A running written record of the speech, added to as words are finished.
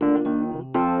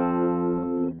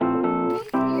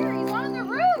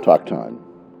Talk Time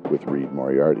with Reed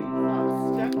Moriarty.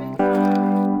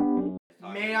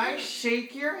 May I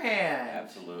shake your hand?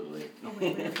 Absolutely.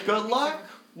 Good luck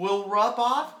will rub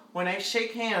off when I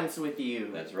shake hands with you.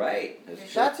 That's right. That's true.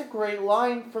 That's a great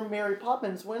line from Mary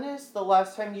Poppins. When is the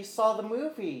last time you saw the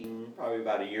movie? Probably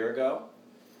about a year ago.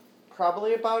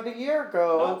 Probably about a year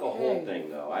ago. Not the whole thing,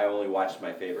 though. I only watched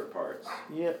my favorite parts.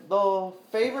 Yeah, the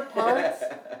favorite parts?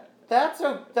 That's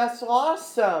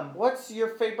awesome. What's your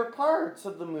favorite parts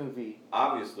of the movie?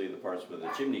 Obviously, the parts with the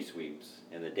chimney sweeps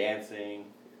and the dancing.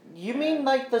 You mean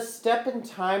like the Step in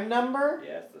Time number?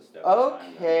 Yes, the stuff.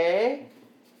 Okay.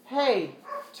 Hey,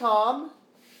 Tom,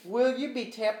 will you be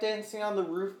tap dancing on the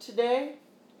roof today?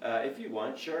 If you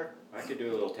want, sure. I could do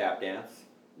a little tap dance.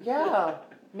 Yeah,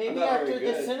 maybe not after very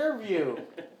this good. interview. You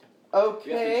have to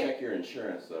Okay. check your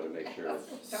insurance, though, to make sure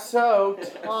So,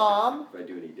 Tom, if I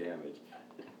do any damage.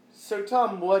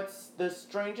 what's the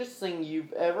strangest thing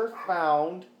you've ever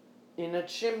found in a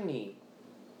chimney?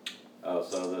 Oh,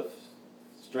 so the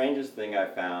strangest thing I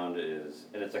found is,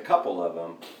 and it's a couple of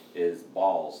them, is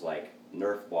balls, like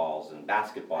Nerf balls and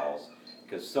basketballs.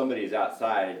 Because somebody's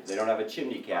outside, they don't have a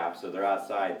chimney cap, so they're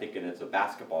outside thinking it's a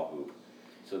basketball hoop.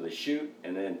 So they shoot,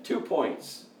 and then 2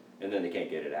 points, and then they can't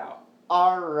get it out.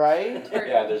 Alright.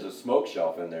 Yeah, there's a smoke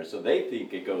shelf in there, so they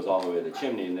think it goes all the way to the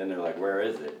chimney, and then they're like, where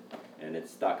is it? And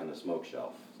it's stuck in the smoke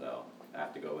shelf, so I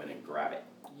have to go in and grab it.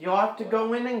 You'll have to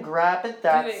go in and grab it.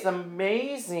 That's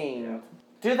amazing. Yeah.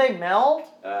 Do they melt?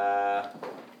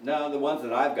 No, the ones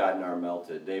that I've gotten are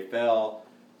melted. They fell,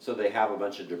 so they have a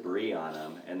bunch of debris on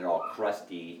them, and they're all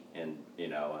crusty and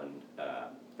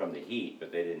from the heat,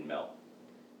 but they didn't melt.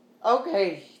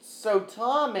 Okay, so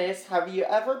Thomas, have you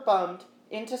ever bumped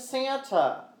into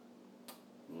Santa?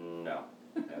 No,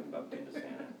 I haven't bumped into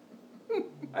Santa.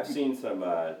 I've seen some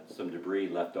debris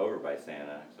left over by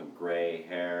Santa, some gray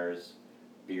hairs,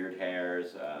 beard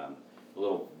hairs, a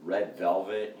little red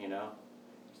velvet.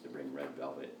 Used to bring red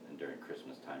velvet and during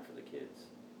Christmas time for the kids,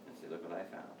 and say, look what I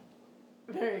found.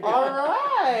 There you go.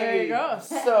 Alright. There you go.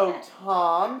 So,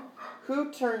 Tom,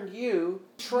 who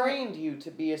trained you to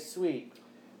be a sweep?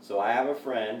 So I have a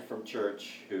friend from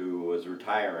church who was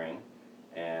retiring,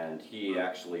 and he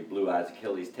actually blew out his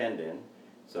Achilles tendon,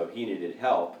 so he needed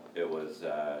help. It was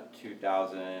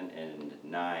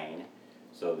 2009,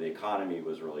 so the economy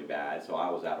was really bad, so I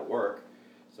was out of work,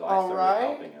 so I started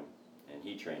helping him, and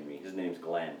he trained me. His name's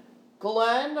Glenn.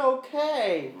 Glenn,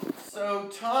 okay. So,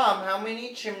 Tom, how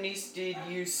many chimneys did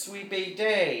you sweep a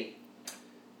day?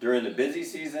 During the busy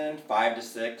season, 5 to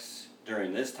 6.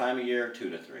 During this time of year,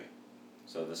 2 to 3.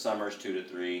 So the summer's 2 to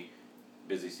 3,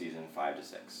 busy season 5 to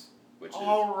 6, which is...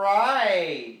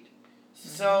 Alright.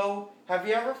 So, have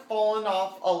you ever fallen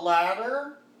off a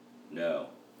ladder? No.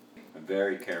 I'm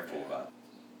very careful about it.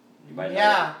 You might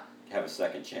Yeah. not have a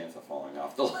second chance of falling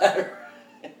off the ladder.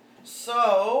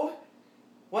 So,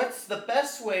 what's the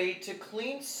best way to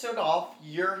clean soot off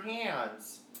your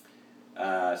hands?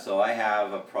 So I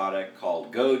have a product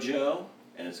called Gojo,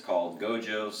 and it's called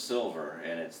Gojo Silver,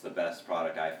 and it's the best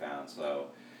product I found. So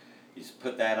you just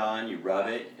put that on, you rub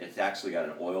it. It's actually got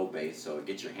an oil base, so it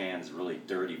gets your hands really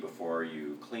dirty before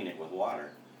you clean it with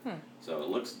water. So it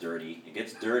looks dirty, it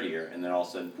gets dirtier, and then all of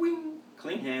a sudden, wing,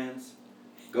 clean hands.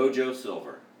 Gojo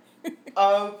Silver.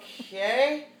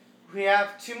 Okay, we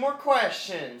have 2 more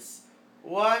questions.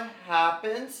 What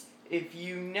happens if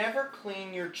you never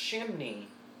clean your chimney?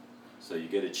 So you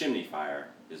get a chimney fire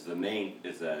is the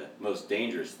most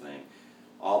dangerous thing.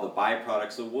 All the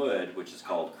byproducts of wood, which is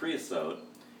called creosote,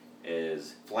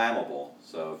 is flammable.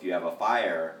 So if you have a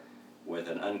fire with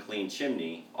an unclean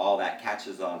chimney, all that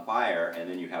catches on fire, and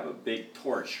then you have a big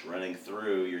torch running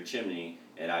through your chimney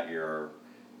and out your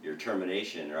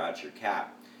termination or out your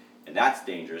cap. And that's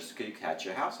dangerous because you catch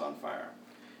your house on fire.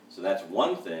 So that's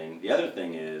one thing. The other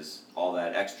thing is all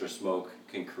that extra smoke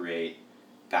can create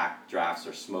backdrafts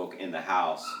or smoke in the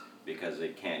house because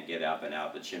it can't get up and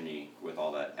out the chimney with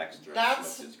all that extra smoke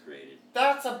that's created.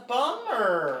 That's a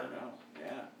bummer. I know,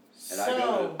 yeah. And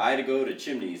So, I had to go to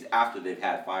chimneys after they've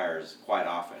had fires quite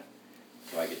often,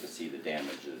 so I get to see the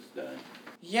damages done.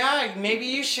 yeah, maybe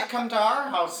you should come to our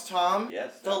house, Tom.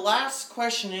 Yes. The last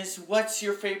question is, what's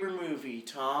your favorite movie,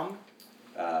 Tom?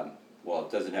 Well,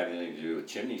 it doesn't have anything to do with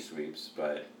chimney sweeps,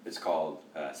 but it's called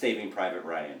Saving Private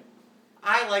Ryan.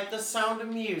 I like The Sound of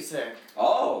Music.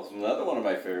 Oh, it's another one of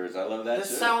my favorites. I love that The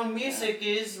too. Sound of Music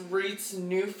is Reed's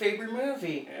new favorite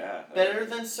movie. Yeah. Better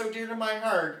than So Dear to My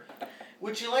Heart.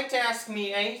 Would you like to ask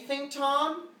me anything,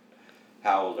 Tom?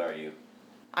 How old are you?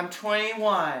 I'm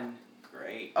 21.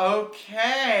 Great.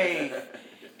 Okay.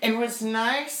 It was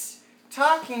nice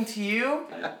talking to you.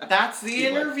 That's the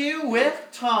interview with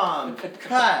Tom.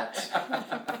 Cut.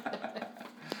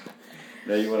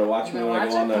 Now you want to watch me when I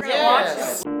go on the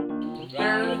Yes.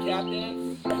 tap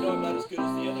dance? I know I'm not as good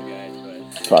as the other guys,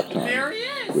 but Talk Time There he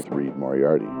is. with Reed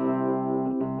Moriarty.